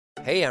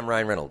Hey, I'm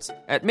Ryan Reynolds.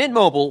 At Mint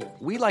Mobile,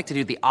 we like to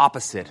do the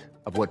opposite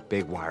of what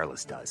Big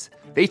Wireless does.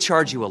 They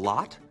charge you a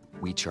lot,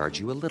 we charge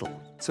you a little.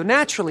 So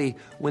naturally,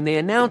 when they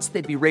announced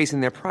they'd be raising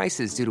their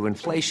prices due to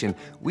inflation,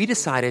 we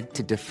decided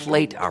to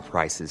deflate our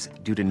prices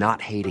due to not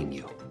hating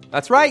you.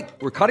 That's right.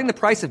 We're cutting the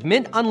price of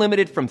Mint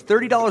Unlimited from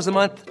 $30 a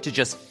month to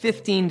just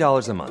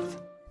 $15 a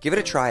month. Give it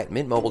a try at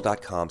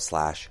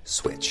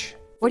mintmobile.com/switch.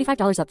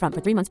 $45 up front for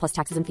 3 months plus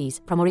taxes and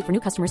fees. Promo rate for new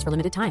customers for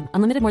limited time.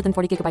 Unlimited more than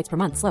 40 gigabytes per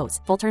month. Slows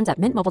full terms at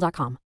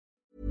mintmobile.com.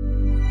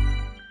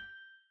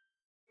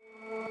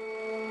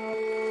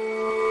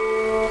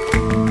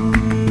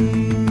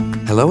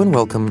 Hello and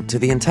welcome to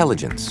The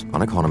Intelligence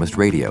on Economist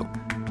Radio.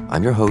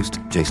 I'm your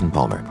host, Jason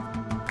Palmer.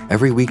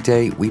 Every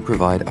weekday, we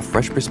provide a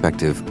fresh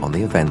perspective on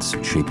the events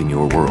shaping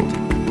your world.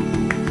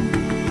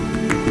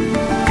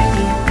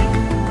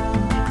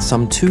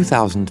 Some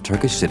 2,000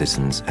 Turkish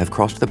citizens have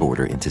crossed the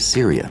border into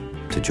Syria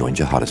to join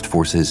jihadist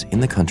forces in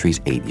the country's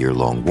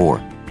 8-year-long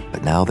war.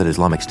 But now that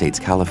Islamic State's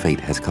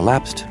caliphate has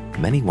collapsed,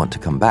 many want to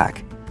come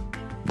back.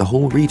 The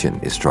whole region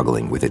is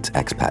struggling with its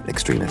expat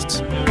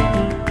extremists.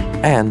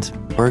 And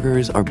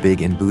burgers are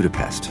big in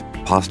Budapest.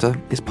 Pasta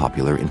is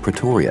popular in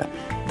Pretoria.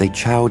 They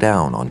chow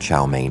down on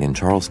chow mein in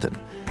Charleston.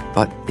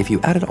 But if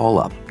you add it all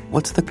up,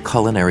 what's the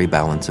culinary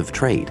balance of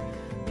trade?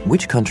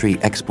 Which country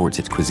exports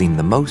its cuisine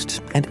the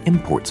most and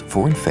imports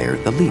foreign fare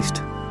the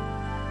least?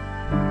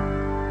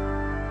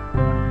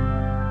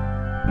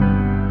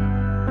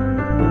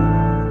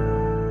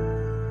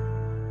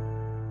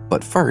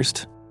 But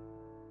first,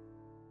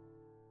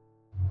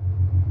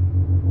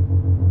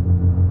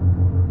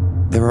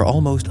 there are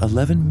almost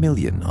 11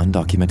 million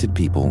undocumented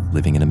people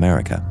living in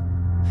America.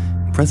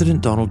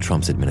 President Donald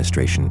Trump's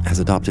administration has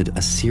adopted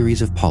a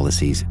series of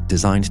policies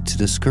designed to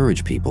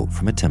discourage people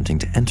from attempting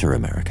to enter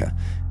America,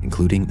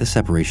 including the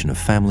separation of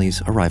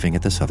families arriving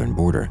at the southern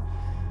border.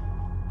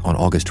 On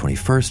August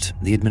 21st,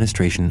 the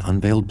administration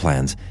unveiled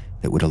plans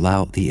that would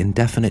allow the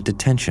indefinite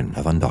detention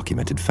of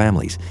undocumented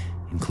families,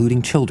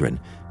 including children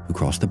who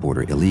cross the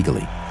border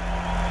illegally.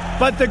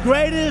 But the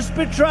greatest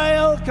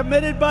betrayal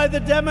committed by the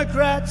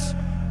Democrats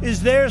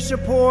is their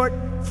support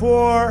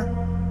for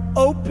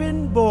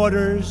open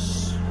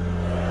borders.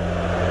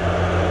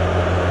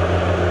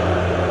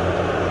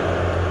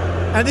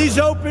 And these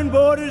open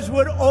borders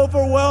would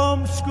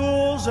overwhelm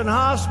schools and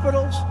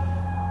hospitals,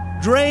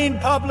 drain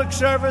public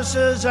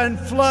services, and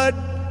flood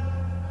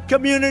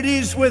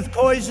communities with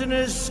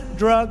poisonous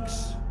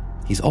drugs.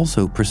 He's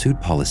also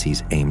pursued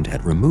policies aimed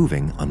at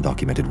removing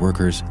undocumented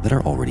workers that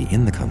are already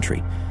in the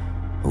country.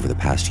 Over the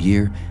past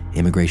year,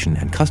 Immigration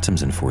and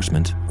Customs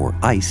Enforcement, or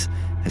ICE,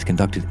 has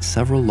conducted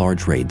several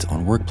large raids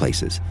on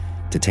workplaces,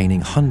 detaining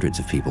hundreds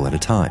of people at a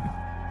time.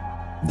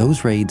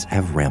 Those raids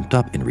have ramped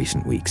up in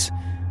recent weeks.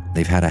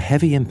 They've had a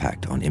heavy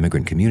impact on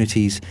immigrant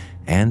communities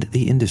and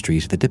the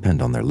industries that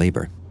depend on their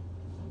labor.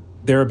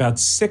 There are about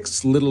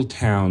 6 little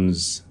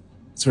towns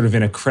sort of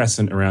in a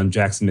crescent around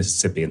Jackson,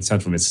 Mississippi, in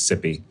central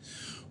Mississippi,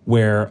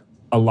 where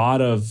a lot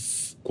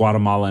of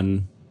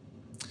Guatemalan,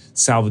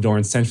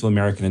 Salvadoran, Central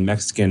American, and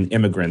Mexican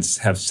immigrants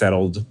have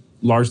settled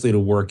largely to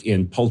work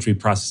in poultry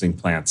processing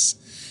plants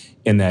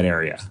in that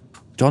area.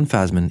 John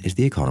Fasman is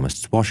The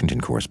Economist's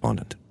Washington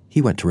correspondent.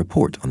 He went to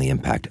report on the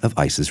impact of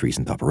ICE's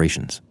recent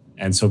operations.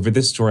 And so for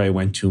this story, I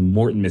went to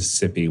Morton,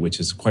 Mississippi, which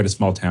is quite a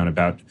small town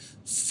about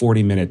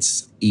 40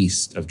 minutes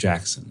east of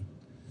Jackson.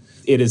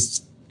 It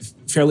is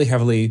fairly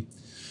heavily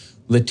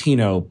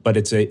Latino, but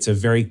it's a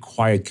very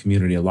quiet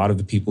community. A lot of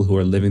the people who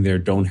are living there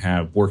don't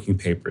have working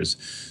papers.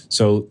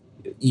 So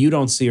you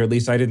don't see, or at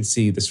least I didn't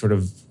see, the sort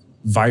of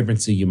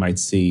vibrancy you might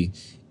see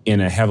in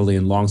a heavily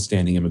and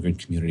long-standing immigrant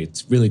community.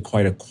 It's really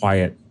quite a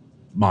quiet,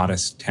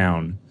 modest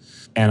town.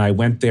 And I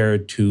went there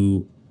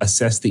to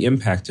assess the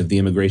impact of the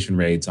immigration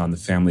raids on the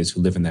families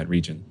who live in that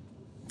region.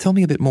 Tell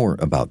me a bit more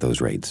about those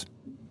raids.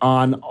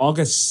 On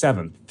August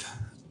 7th,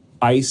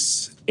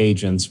 ICE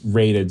agents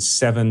raided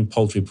 7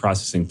 poultry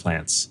processing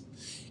plants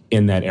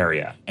in that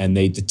area, and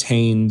they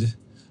detained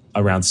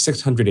around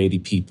 680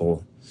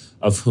 people,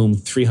 of whom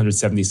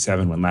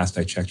 377, when last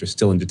I checked, are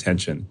still in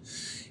detention.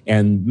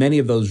 And many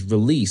of those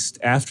released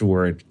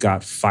afterward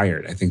got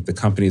fired. I think the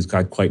companies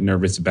got quite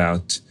nervous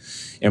about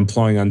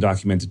employing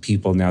undocumented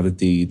people now that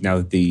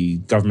the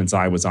government's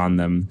eye was on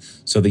them.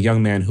 So the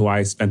young man who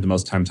I spent the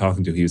most time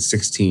talking to, he was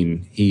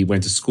 16. He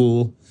went to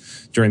school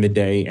during the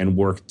day and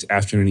worked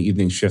afternoon and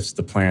evening shifts at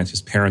the plant.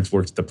 His parents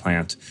worked at the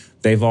plant.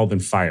 They've all been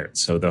fired.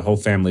 So the whole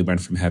family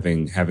went from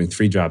having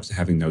 3 jobs to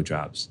having no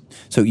jobs.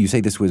 So you say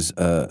this was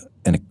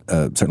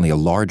certainly a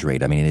large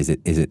raid. I mean, is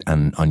it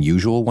an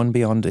unusual one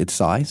beyond its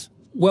size?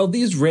 Well,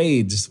 these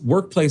raids,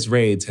 workplace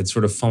raids, had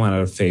sort of fallen out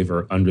of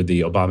favor under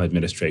the Obama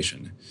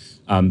administration.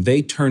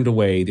 They turned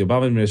away, the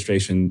Obama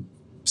administration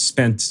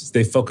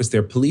they focused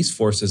their police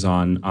forces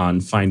on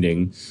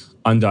finding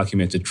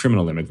undocumented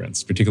criminal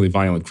immigrants, particularly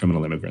violent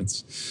criminal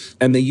immigrants.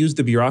 And they used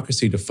the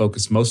bureaucracy to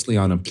focus mostly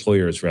on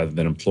employers rather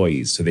than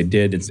employees. So they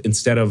did,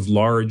 instead of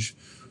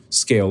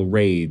large-scale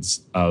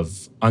raids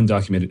of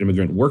undocumented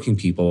immigrant working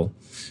people,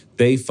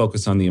 they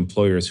focused on the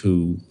employers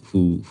who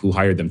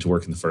hired them to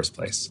work in the first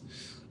place.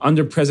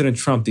 Under President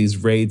Trump,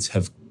 these raids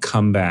have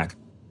come back.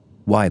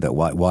 Why, though?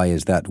 Why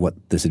is that what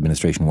this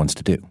administration wants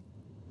to do?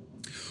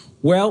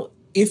 Well,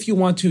 if you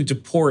want to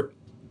deport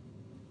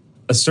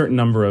a certain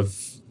number of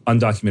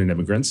undocumented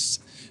immigrants,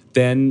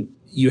 then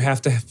you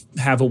have to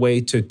have a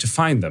way to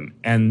find them.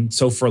 And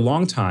so for a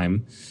long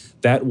time,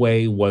 that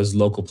way was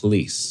local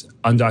police.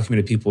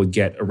 Undocumented people would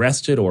get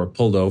arrested or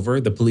pulled over.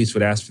 The police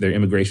would ask for their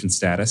immigration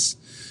status.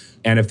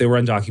 And if they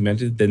were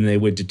undocumented, then they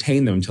would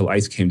detain them until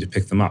ICE came to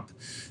pick them up.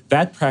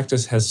 That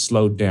practice has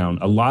slowed down.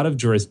 A lot of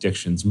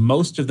jurisdictions,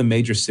 most of the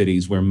major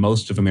cities where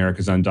most of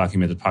America's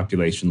undocumented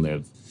population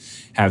live,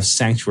 have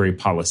sanctuary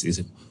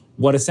policies.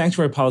 What a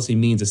sanctuary policy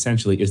means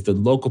essentially is the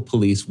local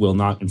police will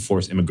not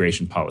enforce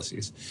immigration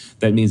policies.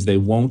 That means they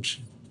won't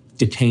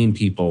detain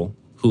people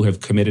who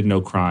have committed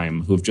no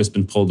crime, who have just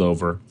been pulled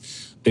over.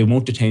 They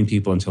won't detain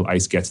people until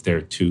ICE gets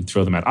there to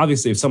throw them out.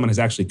 Obviously, if someone has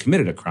actually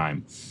committed a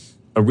crime,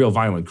 a real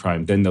violent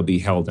crime, then they'll be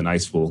held and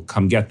ICE will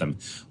come get them.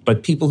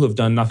 But people who have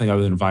done nothing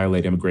other than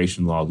violate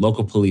immigration law,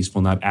 local police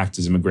will not act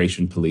as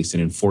immigration police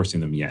in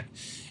enforcing them yet.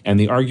 And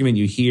the argument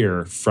you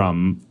hear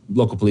from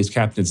local police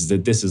captains is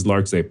that this is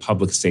largely a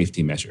public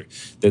safety measure,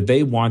 that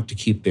they want to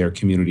keep their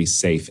communities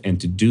safe. And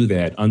to do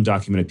that,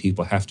 undocumented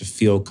people have to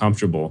feel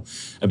comfortable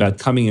about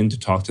coming in to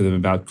talk to them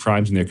about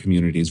crimes in their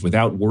communities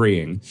without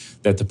worrying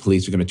that the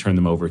police are going to turn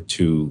them over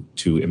to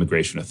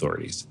immigration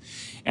authorities.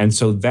 And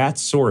so that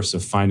source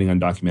of finding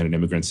undocumented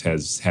immigrants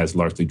has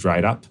largely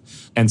dried up.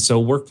 And so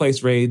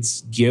workplace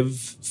raids give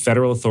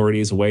federal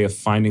authorities a way of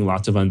finding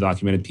lots of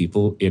undocumented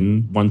people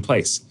in one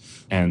place.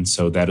 And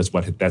so that's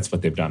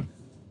what they've done.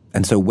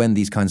 And so when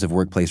these kinds of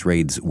workplace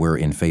raids were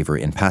in favor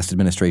in past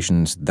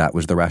administrations, that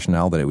was the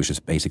rationale, that it was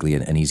just basically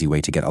an easy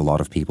way to get a lot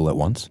of people at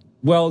once?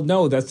 Well,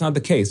 no, that's not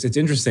the case. It's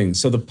interesting.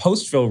 So the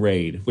Postville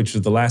raid, which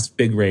was the last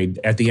big raid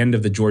at the end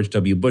of the George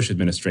W. Bush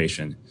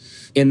administration,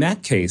 in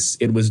that case,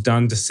 it was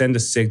done to send a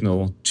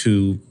signal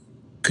to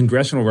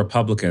congressional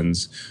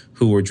Republicans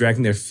who were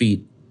dragging their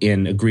feet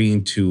in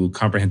agreeing to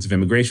comprehensive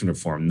immigration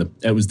reform.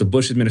 It was the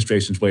Bush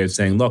administration's way of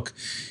saying, look,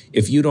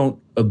 if you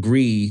don't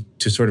agree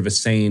to sort of a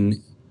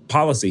sane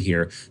policy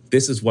here,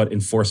 this is what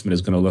enforcement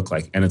is going to look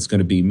like. And it's going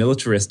to be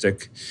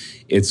militaristic.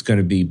 It's going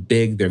to be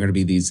big. There are going to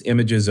be these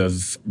images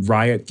of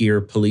riot gear,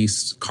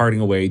 police carting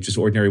away just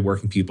ordinary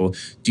working people.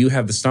 Do you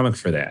have the stomach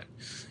for that?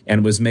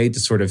 And it was made to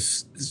sort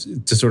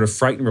of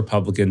frighten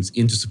Republicans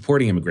into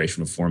supporting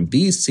immigration reform.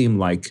 These seem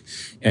like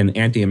an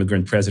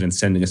anti-immigrant president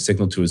sending a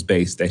signal to his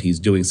base that he's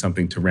doing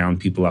something to round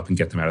people up and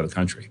get them out of the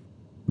country.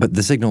 But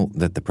the signal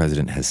that the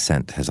president has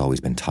sent has always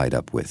been tied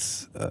up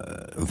with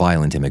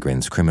violent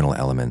immigrants, criminal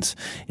elements.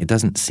 It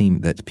doesn't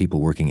seem that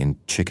people working in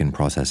chicken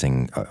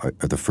processing are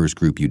the first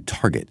group you'd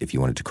target if you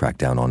wanted to crack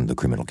down on the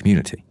criminal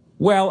community.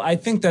 Well, I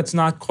think that's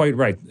not quite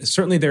right.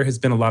 Certainly there has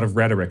been a lot of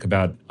rhetoric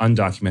about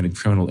undocumented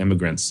criminal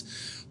immigrants.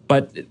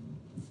 But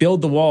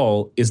build the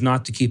wall is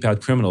not to keep out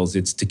criminals,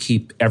 it's to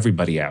keep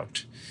everybody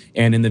out.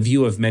 And in the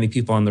view of many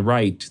people on the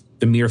right,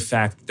 the mere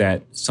fact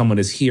that someone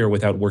is here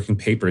without working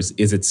papers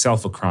is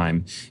itself a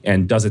crime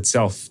and does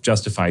itself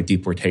justify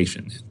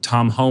deportation.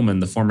 Tom Homan,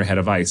 the former head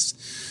of ICE,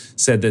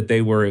 said that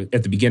they were,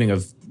 at the beginning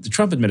of the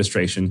Trump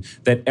administration,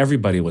 that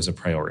everybody was a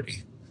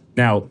priority.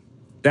 Now,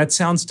 that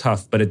sounds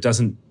tough, but it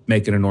doesn't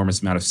make an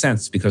enormous amount of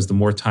sense because the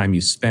more time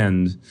you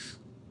spend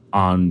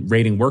on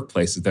raiding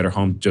workplaces that are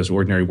home to just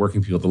ordinary working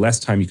people, the less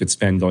time you could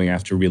spend going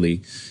after really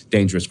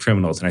dangerous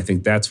criminals. And I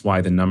think that's why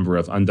the number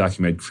of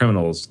undocumented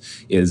criminals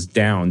is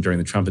down during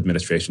the Trump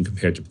administration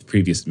compared to the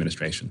previous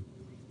administration.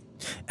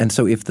 And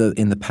so if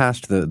in the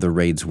past the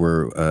raids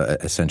were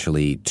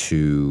essentially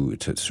to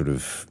sort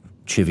of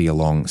chivvy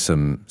along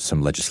some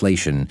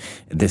legislation,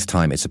 this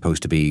time it's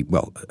supposed to be,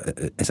 well,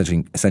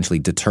 essentially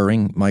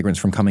deterring migrants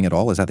from coming at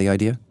all? Is that the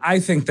idea? I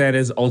think that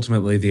is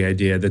ultimately the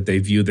idea, that they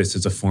view this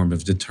as a form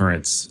of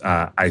deterrence.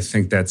 I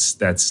think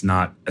that's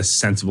not a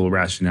sensible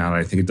rationale.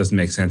 I think it doesn't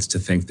make sense to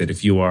think that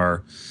if you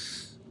are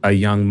a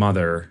young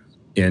mother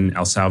in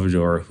El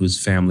Salvador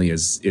whose family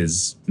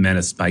is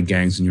menaced by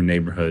gangs in your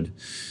neighborhood,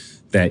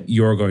 that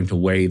you're going to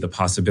weigh the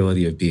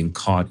possibility of being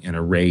caught in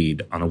a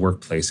raid on a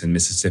workplace in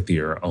Mississippi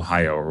or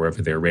Ohio or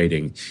wherever they're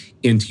raiding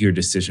into your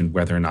decision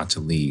whether or not to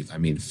leave. I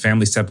mean,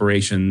 family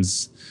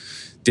separations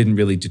didn't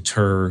really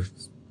deter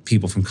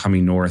people from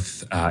coming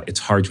north. It's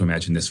hard to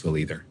imagine this will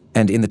either.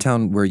 And in the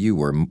town where you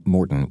were,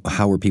 Morton,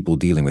 how are people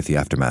dealing with the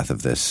aftermath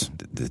of this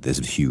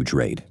huge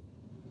raid?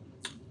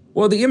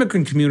 Well, the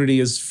immigrant community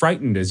is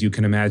frightened, as you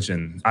can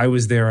imagine. I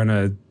was there on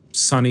a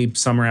sunny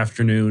summer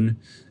afternoon,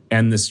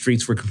 and the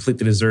streets were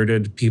completely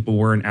deserted. People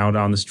weren't out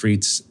on the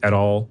streets at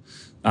all.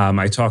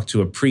 I talked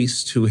to a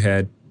priest who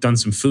had done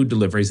some food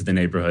deliveries in the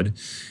neighborhood,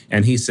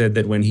 and he said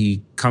that when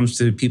he comes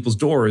to people's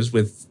doors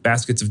with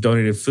baskets of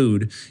donated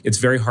food, it's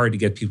very hard to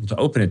get people to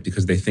open it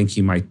because they think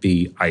he might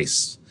be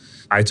ICE.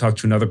 I talked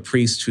to another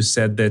priest who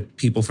said that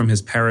people from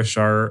his parish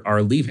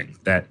are leaving,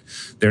 that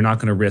they're not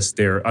going to risk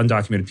their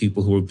undocumented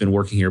people who have been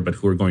working here but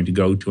who are going to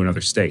go to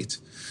another state.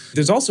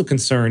 There's also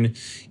concern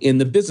in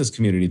the business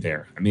community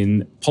there. I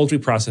mean, poultry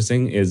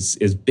processing is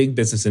big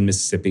business in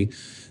Mississippi.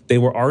 They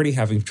were already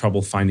having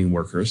trouble finding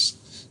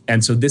workers.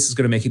 And so this is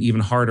going to make it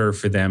even harder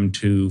for them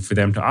to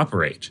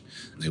operate.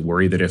 They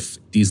worry that if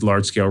these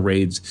large-scale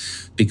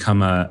raids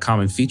become a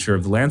common feature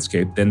of the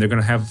landscape, then they're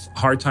going to have a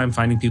hard time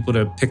finding people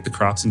to pick the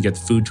crops and get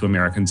food to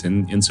Americans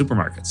in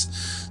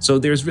supermarkets. So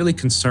there's really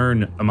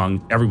concern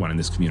among everyone in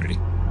this community.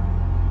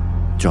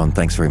 John,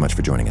 thanks very much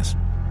for joining us.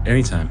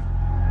 Anytime.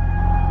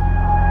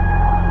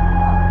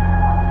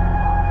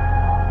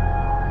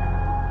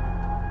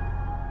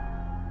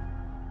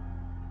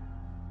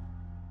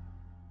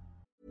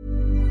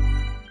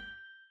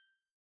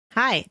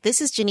 Hi,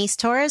 this is Janice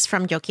Torres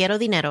from Yo Quiero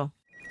Dinero.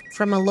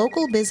 From a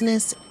local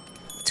business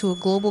to a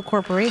global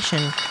corporation,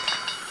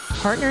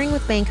 partnering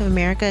with Bank of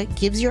America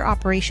gives your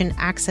operation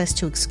access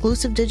to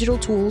exclusive digital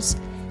tools,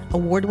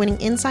 award-winning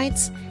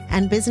insights,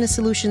 and business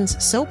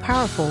solutions so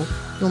powerful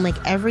you'll make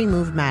every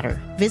move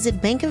matter.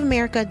 Visit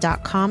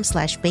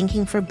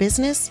bankofamerica.com/banking for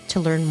business to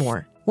learn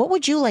more. What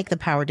would you like the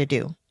power to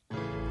do?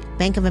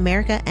 Bank of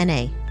America,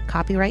 N.A.,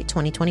 copyright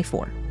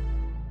 2024.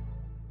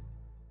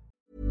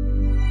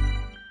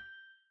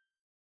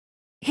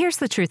 Here's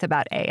the truth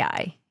about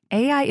AI.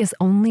 AI is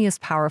only as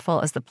powerful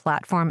as the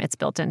platform it's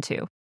built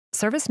into.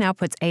 ServiceNow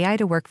puts AI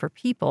to work for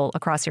people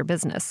across your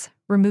business,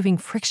 removing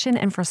friction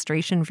and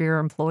frustration for your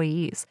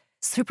employees,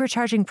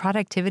 supercharging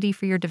productivity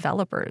for your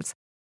developers,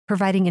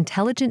 providing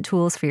intelligent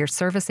tools for your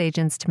service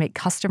agents to make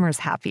customers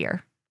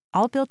happier,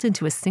 all built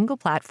into a single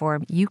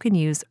platform you can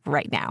use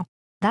right now.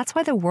 That's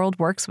why the world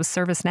works with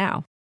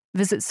ServiceNow.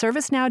 Visit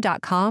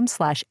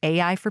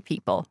servicenow.com/AI for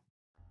people.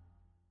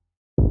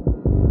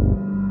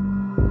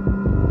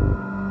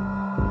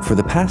 For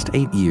the past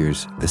 8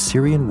 years, the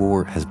Syrian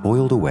war has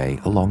boiled away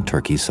along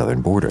Turkey's southern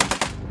border.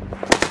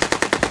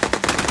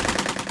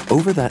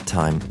 Over that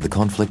time, the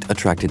conflict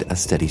attracted a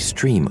steady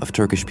stream of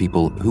Turkish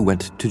people who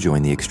went to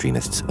join the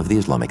extremists of the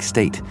Islamic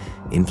State,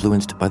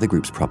 influenced by the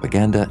group's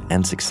propaganda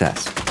and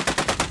success.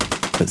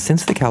 But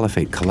since the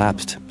caliphate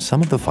collapsed,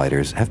 some of the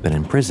fighters have been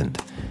imprisoned.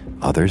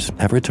 Others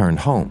have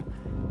returned home.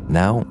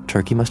 Now,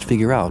 Turkey must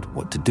figure out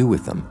what to do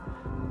with them.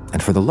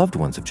 And for the loved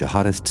ones of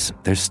jihadists,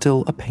 there's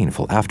still a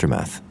painful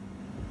aftermath.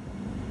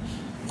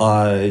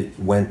 I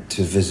went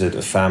to visit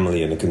a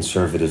family in a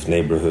conservative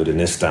neighborhood in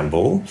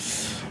Istanbul,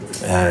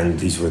 and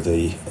these were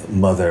the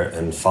mother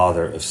and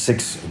father of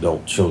 6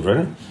 adult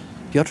children.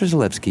 Piotr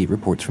Zalewski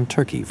reports from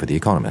Turkey for The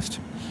Economist.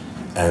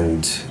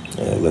 And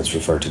let's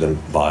refer to them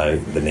by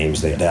the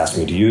names they asked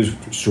me to use,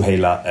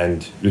 Suheila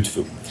and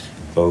Lutfu.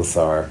 Both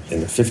are in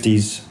their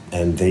 50s,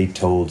 and they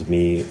told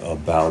me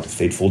about a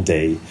fateful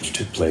day which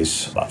took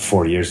place about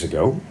 4 years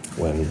ago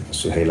when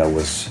Suheila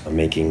was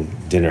making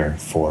dinner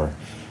for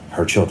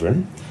her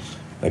children.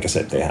 Like I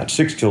said, they had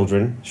 6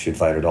 children. She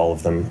invited all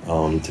of them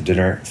to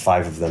dinner.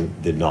 5 of them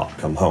did not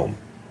come home.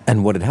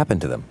 And what had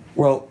happened to them?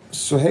 Well,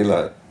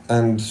 Suheila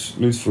and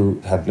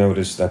Lutfu had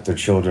noticed that their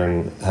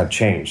children had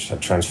changed,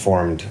 had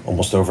transformed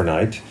almost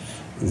overnight.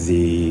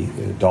 The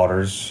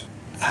daughters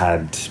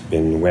had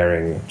been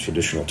wearing a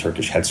traditional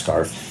Turkish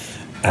headscarf,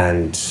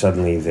 and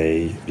suddenly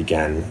they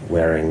began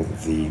wearing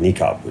the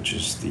niqab, which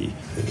is the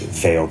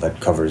veil that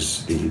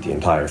covers the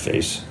entire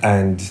face.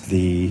 And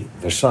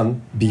their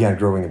son began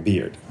growing a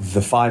beard.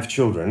 The 5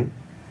 children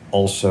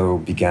also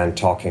began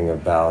talking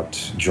about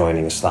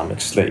joining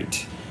Islamic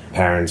State.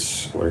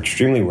 Parents were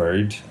extremely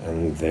worried,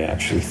 and they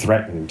actually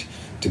threatened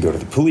to go to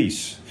the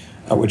police,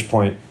 at which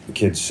point the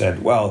kids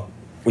said, well,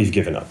 we've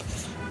given up.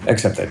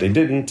 Except that they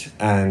didn't,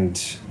 and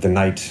the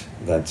night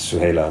that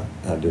Suheila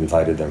had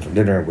invited them for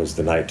dinner was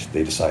the night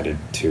they decided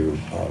to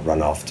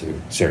run off to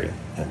Syria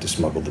and to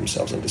smuggle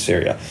themselves into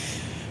Syria.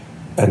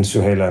 And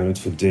Suheila and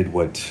Lutfu did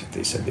what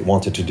they said they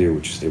wanted to do,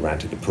 which is they ran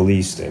to the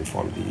police, they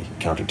informed the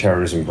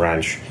counterterrorism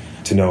branch,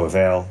 to no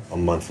avail. A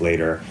month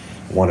later,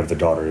 one of the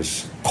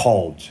daughters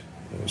called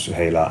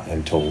Suheila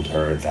and told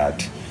her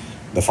that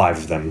the 5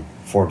 of them,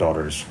 4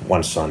 daughters,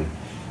 1 son,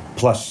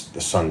 plus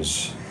the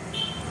son's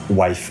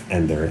wife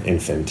and their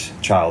infant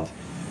child,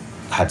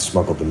 had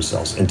smuggled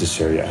themselves into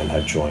Syria and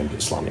had joined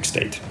Islamic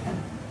State.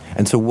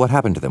 And so what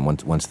happened to them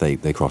once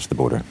they crossed the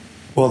border?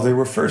 Well, they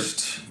were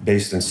first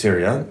based in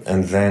Syria,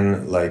 and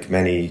then, like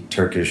many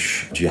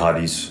Turkish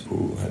jihadis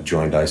who had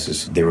joined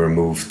ISIS, they were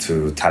moved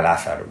to Tal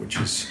Afar, which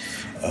is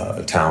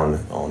a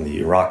town on the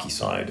Iraqi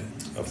side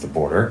of the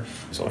border,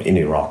 so in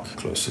Iraq,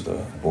 close to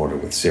the border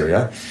with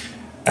Syria.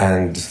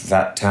 And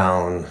that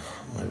town,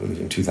 I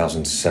believe in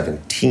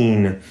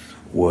 2017,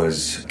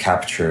 was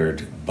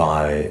captured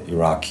by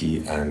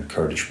Iraqi and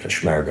Kurdish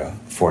Peshmerga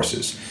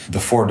forces. The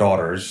 4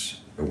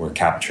 daughters were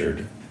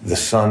captured. The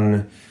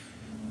son,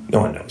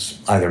 no one knows,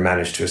 either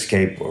managed to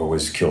escape or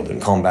was killed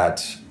in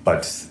combat,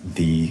 but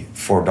the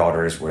 4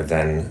 daughters were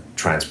then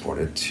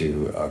transported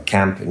to a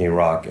camp in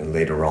Iraq and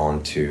later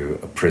on to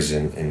a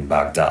prison in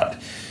Baghdad.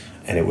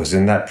 And it was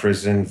in that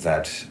prison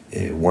that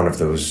one of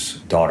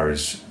those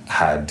daughters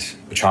had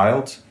a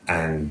child,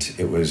 and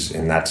it was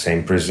in that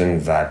same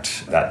prison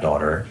that that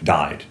daughter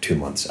died 2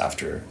 months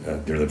after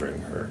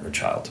delivering her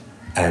child.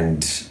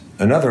 And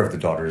another of the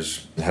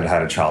daughters had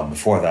had a child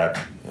before that,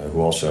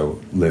 who also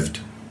lived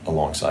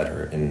alongside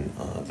her in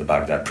the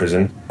Baghdad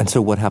prison. And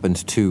so what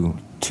happened to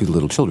two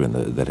little children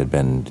that had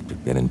been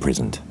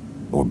imprisoned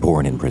or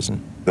born in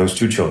prison? Those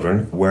two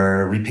children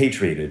were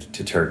repatriated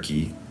to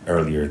Turkey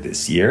earlier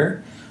this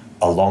year,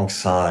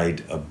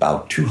 alongside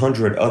about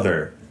 200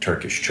 other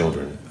Turkish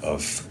children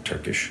of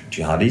Turkish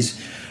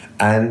jihadis,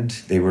 and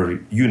they were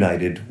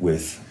united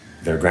with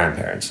their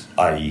grandparents,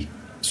 i.e.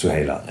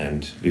 Suheyla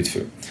and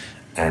Lütfü.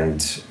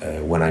 And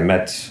when I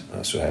met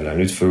Suheyla and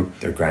Lütfü,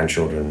 their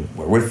grandchildren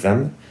were with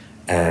them,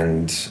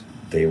 and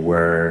they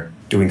were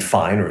doing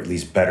fine, or at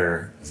least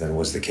better than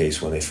was the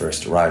case when they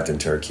first arrived in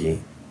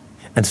Turkey.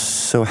 And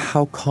so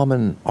how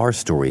common are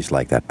stories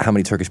like that? How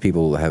many Turkish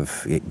people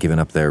have given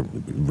up their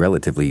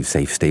relatively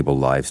safe, stable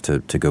lives to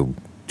go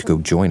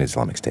join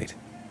Islamic State?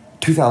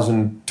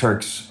 2,000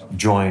 Turks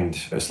joined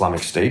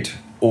Islamic State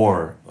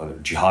or other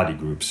jihadi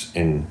groups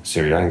in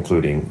Syria,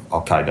 including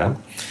Al-Qaeda.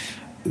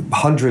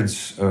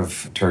 Hundreds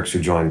of Turks who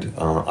joined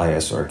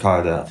IS or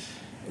Al-Qaeda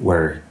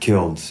were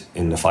killed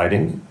in the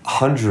fighting.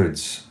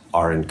 Hundreds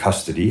are in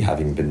custody,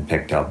 having been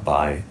picked up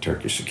by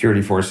Turkish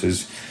security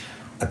forces.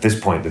 At this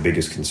point, the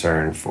biggest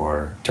concern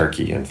for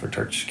Turkey and for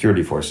Turkish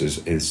security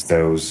forces is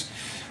those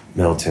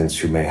militants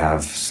who may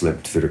have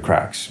slipped through the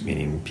cracks,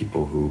 meaning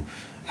people who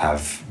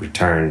have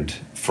returned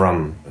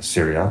from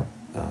Syria,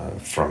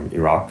 from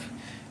Iraq,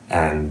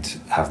 and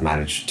have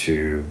managed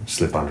to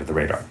slip under the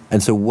radar.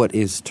 And so what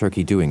is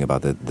Turkey doing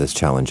about this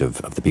challenge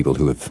of the people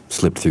who have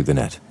slipped through the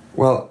net?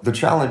 Well, the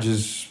challenge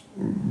is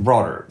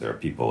broader. There are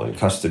people in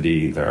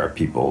custody. There are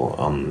people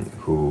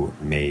who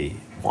may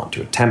want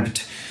to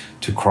attempt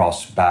to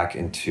cross back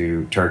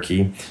into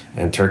Turkey.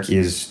 And Turkey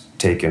has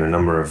taken a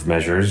number of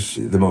measures.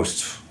 The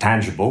most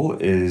tangible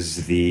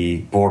is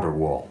the border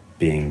wall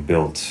being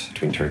built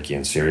between Turkey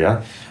and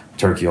Syria.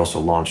 Turkey also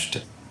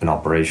launched an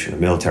operation, a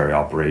military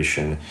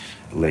operation,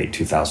 late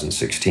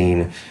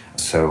 2016.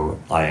 So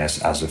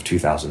IS, as of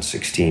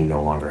 2016,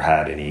 no longer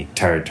had any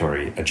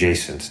territory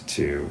adjacent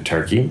to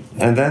Turkey.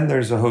 And then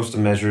there's a host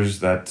of measures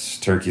that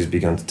Turkey has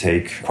begun to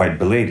take quite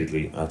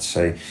belatedly, I'd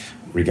say,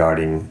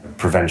 regarding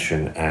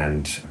prevention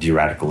and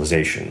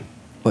de-radicalization.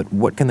 But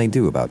what can they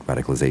do about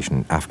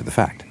radicalization after the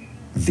fact?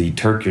 The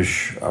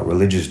Turkish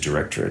Religious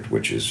Directorate,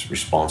 which is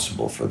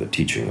responsible for the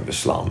teaching of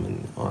Islam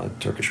in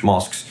Turkish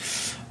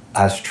mosques,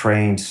 has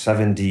trained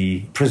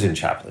 70 prison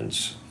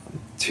chaplains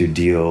to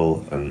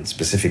deal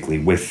specifically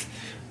with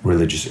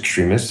religious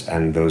extremists,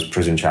 and those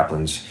prison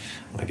chaplains,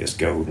 I guess,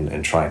 go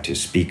and try to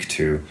speak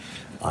to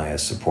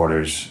IS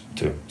supporters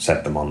to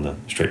set them on the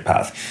straight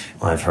path.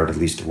 I've heard at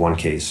least one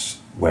case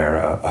where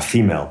a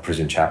female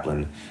prison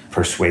chaplain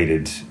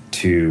persuaded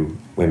two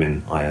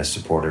women IS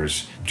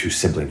supporters, two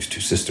siblings,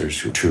 two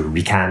sisters, to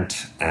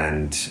recant,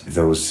 and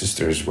those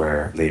sisters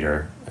were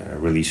later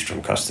released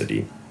from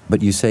custody.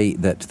 But you say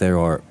that there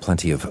are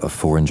plenty of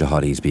foreign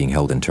jihadis being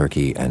held in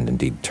Turkey, and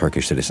indeed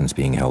Turkish citizens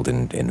being held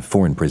in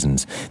foreign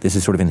prisons. This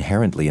is sort of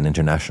inherently an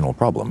international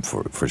problem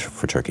for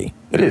Turkey.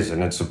 It is,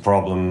 and it's a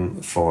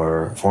problem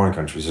for foreign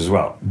countries as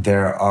well.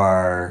 There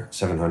are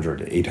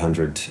 700,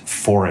 800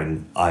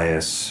 foreign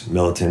IS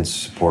militants,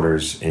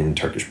 supporters in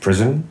Turkish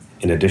prison.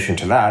 In addition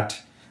to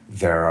that,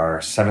 there are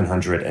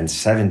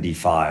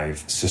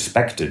 775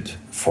 suspected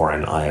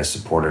foreign IS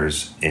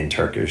supporters in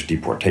Turkish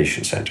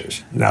deportation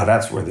centers. Now,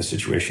 that's where the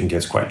situation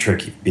gets quite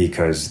tricky,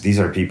 because these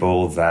are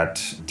people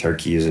that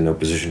Turkey is in no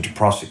position to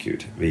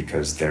prosecute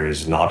because there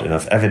is not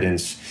enough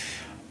evidence.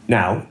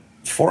 Now,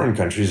 foreign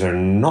countries are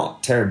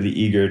not terribly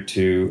eager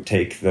to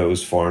take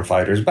those foreign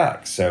fighters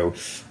back. So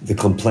the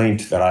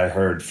complaint that I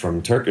heard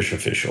from Turkish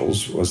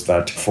officials was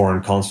that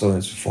foreign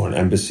consulates, foreign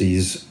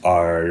embassies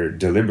are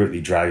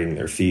deliberately dragging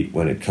their feet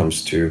when it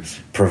comes to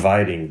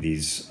providing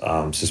these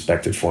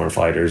suspected foreign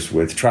fighters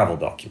with travel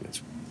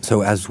documents.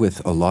 So as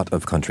with a lot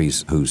of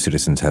countries whose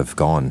citizens have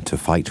gone to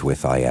fight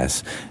with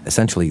IS,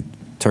 essentially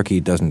Turkey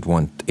doesn't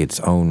want its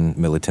own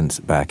militants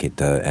back,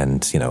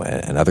 and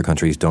other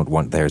countries don't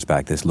want theirs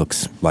back. This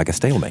looks like a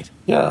stalemate.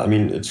 Yeah, I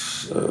mean,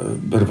 it's a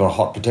bit of a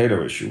hot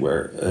potato issue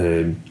where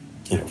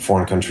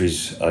foreign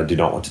countries do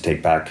not want to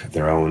take back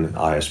their own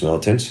IS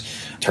militants.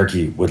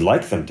 Turkey would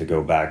like them to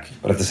go back,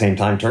 but at the same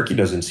time, Turkey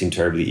doesn't seem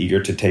terribly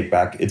eager to take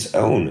back its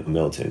own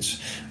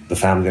militants. The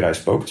family that I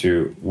spoke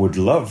to would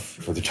love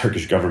for the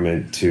Turkish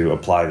government to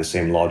apply the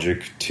same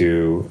logic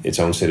to its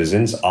own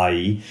citizens,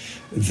 i.e.,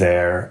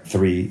 their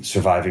 3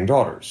 surviving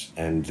daughters.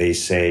 And they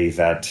say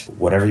that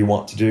whatever you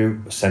want to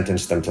do,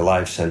 sentence them to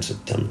life, sentence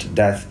them to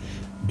death,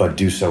 but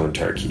do so in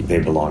Turkey. They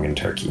belong in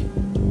Turkey.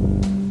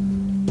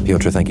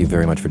 Piotr, thank you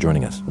very much for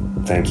joining us.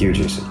 Thank you,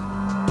 Jason.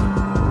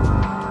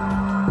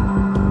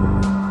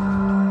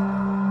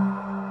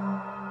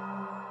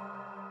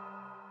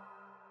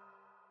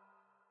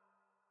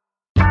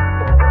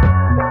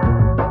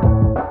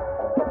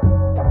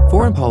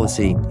 Foreign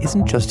policy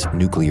isn't just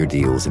nuclear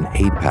deals and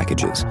aid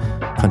packages.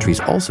 Countries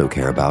also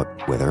care about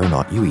whether or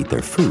not you eat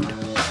their food.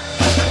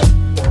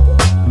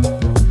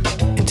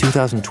 In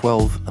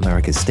 2012,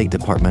 America's State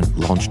Department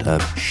launched a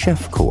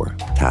Chef Corps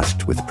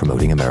tasked with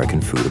promoting American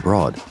food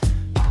abroad.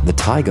 The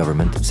Thai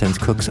government sends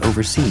cooks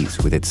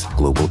overseas with its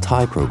Global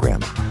Thai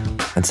program.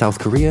 And South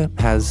Korea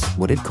has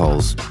what it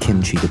calls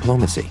kimchi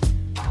diplomacy.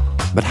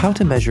 But how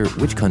to measure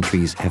which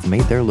countries have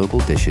made their local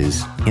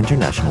dishes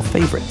international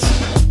favorites?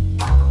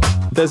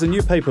 There's a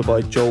new paper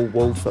by Joel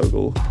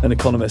Waldfogel, an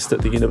economist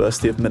at the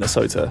University of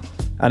Minnesota,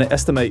 and it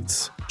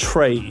estimates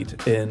trade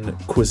in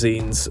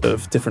cuisines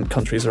of different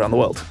countries around the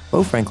world.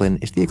 Bo Franklin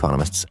is The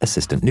Economist's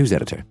assistant news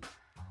editor.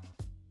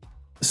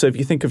 So if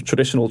you think of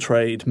traditional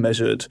trade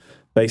measured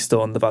based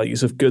on the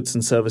values of goods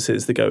and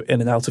services that go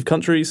in and out of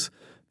countries,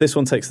 this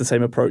one takes the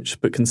same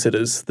approach but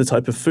considers the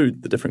type of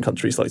food that different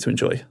countries like to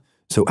enjoy.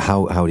 So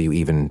how do you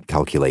even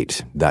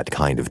calculate that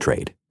kind of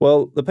trade?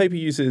 Well, the paper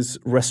uses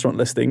restaurant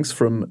listings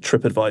from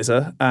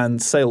TripAdvisor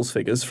and sales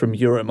figures from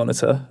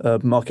Euromonitor, a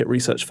market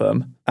research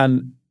firm,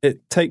 and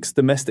it takes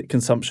domestic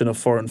consumption of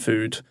foreign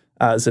food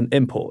as an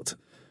import,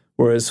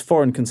 whereas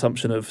foreign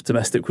consumption of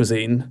domestic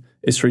cuisine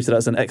is treated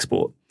as an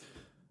export.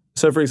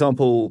 So, for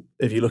example,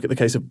 if you look at the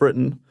case of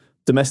Britain,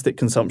 domestic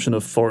consumption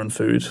of foreign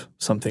food,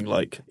 something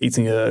like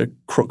eating a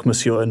croque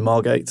monsieur in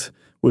Margate,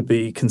 would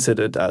be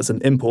considered as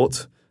an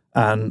import,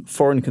 and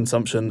foreign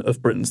consumption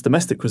of Britain's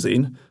domestic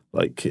cuisine,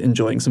 like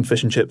enjoying some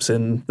fish and chips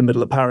in the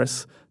middle of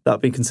Paris, that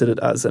would be considered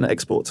as an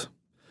export.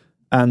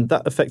 And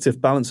that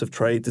effective balance of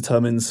trade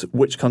determines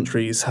which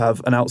countries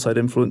have an outside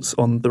influence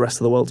on the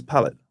rest of the world's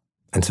palate.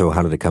 And so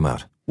how did it come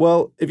out?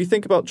 Well, if you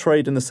think about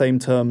trade in the same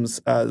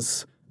terms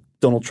as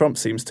Donald Trump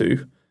seems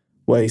to,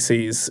 where he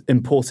sees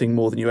importing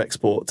more than you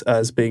export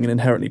as being an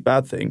inherently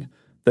bad thing,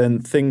 then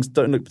things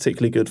don't look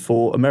particularly good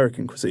for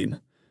American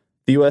cuisine.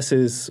 The US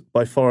is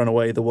by far and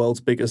away the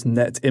world's biggest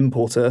net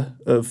importer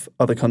of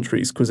other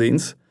countries'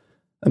 cuisines.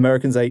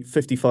 Americans ate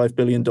 $55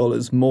 billion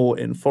more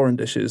in foreign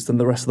dishes than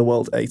the rest of the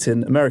world ate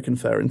in American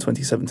fare in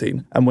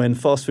 2017. And when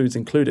fast food's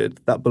included,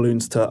 that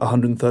balloons to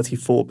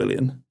 $134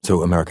 billion.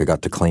 So America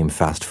got to claim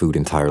fast food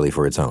entirely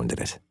for its own, did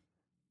it?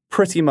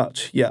 Pretty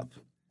much, yep.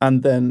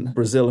 And then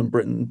Brazil and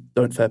Britain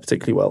don't fare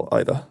particularly well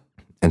either.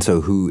 And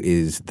so who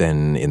is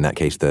then, in that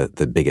case,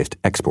 the biggest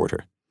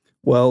exporter?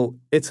 Well,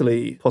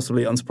 Italy,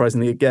 possibly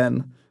unsurprisingly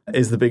again,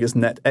 is the biggest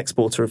net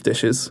exporter of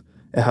dishes.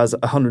 It has a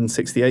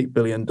 $168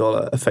 billion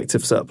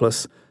effective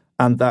surplus,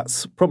 and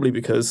that's probably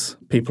because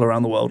people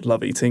around the world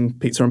love eating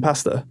pizza and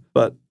pasta.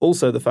 But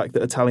also the fact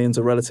that Italians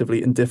are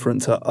relatively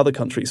indifferent to other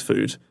countries'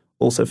 food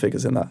also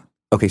figures in that.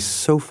 Okay,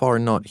 so far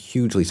not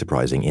hugely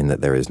surprising in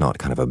that there is not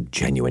kind of a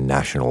genuine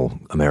national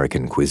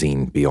American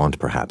cuisine beyond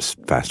perhaps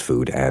fast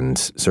food, and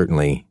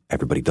certainly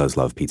everybody does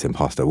love pizza and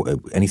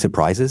pasta. Any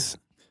surprises?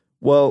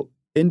 Well,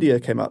 India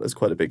came out as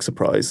quite a big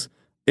surprise.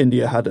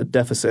 India had a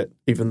deficit,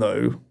 even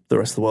though the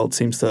rest of the world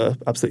seems to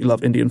absolutely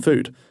love Indian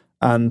food.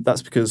 And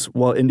that's because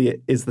while India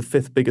is the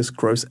fifth biggest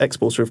gross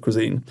exporter of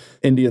cuisine,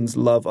 Indians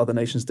love other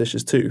nations'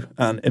 dishes too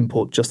and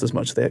import just as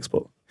much as they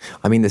export.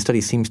 I mean, the study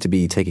seems to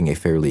be taking a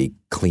fairly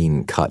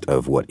clean cut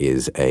of what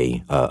is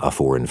a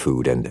foreign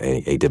food and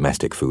a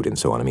domestic food and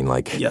so on. I mean,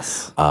 like,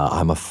 yes.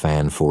 I'm a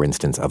fan, for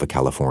instance, of a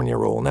California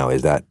roll. Now,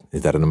 is that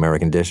an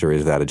American dish or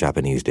is that a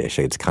Japanese dish?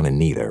 It's kind of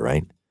neither,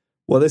 right?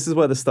 Well, this is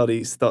where the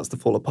study starts to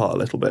fall apart a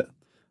little bit.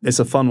 It's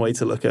a fun way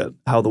to look at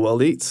how the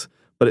world eats,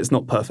 but it's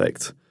not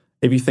perfect.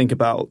 If you think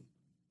about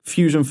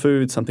fusion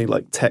food, something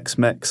like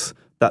Tex-Mex,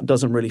 that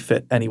doesn't really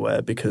fit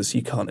anywhere because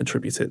you can't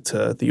attribute it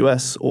to the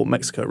US or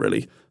Mexico,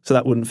 really. So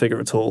that wouldn't figure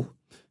at all.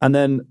 And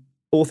then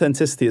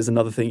authenticity is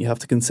another thing you have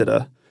to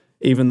consider.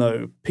 Even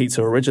though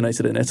pizza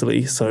originated in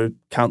Italy, so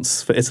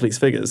counts for Italy's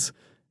figures,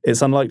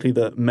 it's unlikely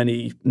that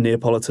many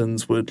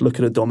Neapolitans would look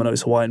at a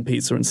Domino's Hawaiian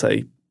pizza and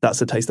say,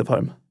 that's a taste of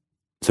home.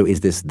 So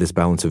is this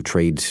balance of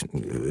trade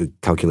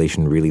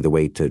calculation really the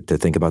way to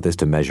think about this,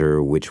 to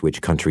measure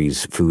which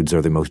countries' foods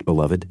are the most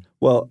beloved?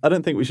 Well, I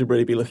don't think we should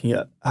really be looking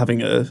at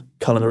having a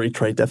culinary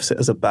trade deficit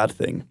as a bad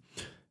thing.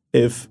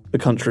 If a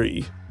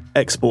country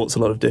exports a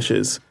lot of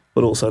dishes,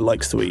 but also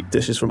likes to eat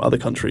dishes from other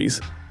countries,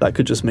 that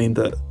could just mean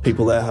that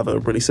people there have a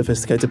really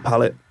sophisticated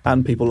palate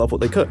and people love what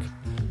they cook.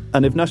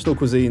 And if national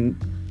cuisine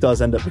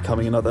does end up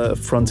becoming another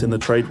front in the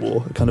trade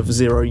war, a kind of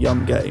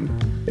zero-yum game,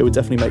 it would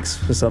definitely make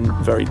for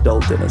some very dull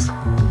dinners.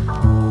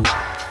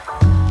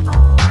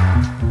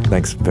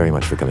 Thanks very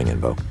much for coming in,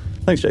 Bo.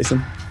 Thanks,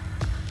 Jason.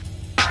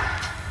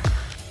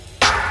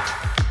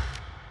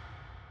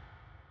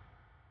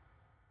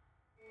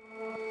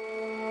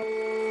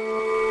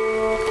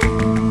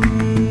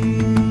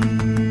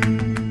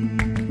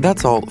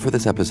 That's all for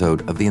this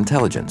episode of The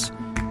Intelligence.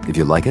 If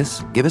you like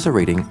us, give us a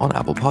rating on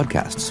Apple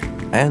Podcasts.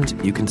 And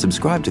you can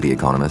subscribe to The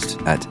Economist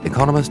at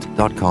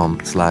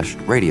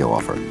economist.com/radio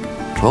offer.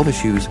 12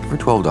 issues for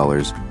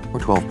 $12 or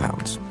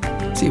 £12.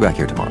 See you back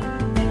here tomorrow.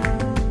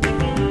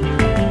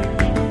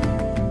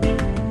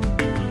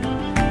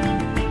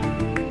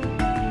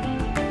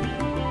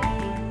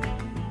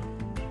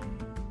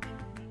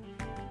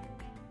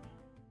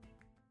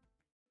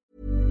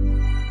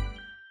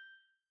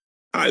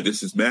 Hi,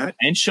 this is Matt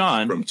and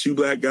Sean from Two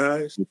Black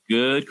Guys with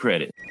Good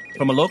Credit.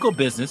 From a local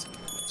business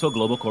to a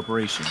global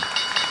corporation,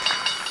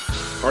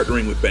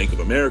 Partnering with Bank of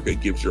America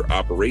gives your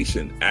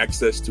operation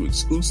access to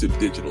exclusive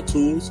digital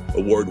tools,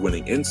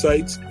 award-winning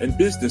insights, and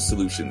business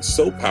solutions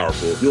so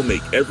powerful you'll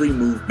make every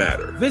move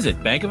matter. Visit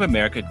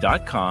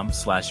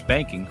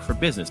bankofamerica.com/banking for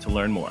business to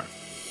learn more.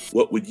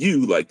 What would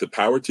you like the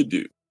power to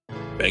do?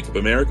 Bank of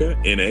America,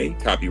 N.A.,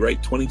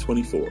 copyright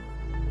 2024.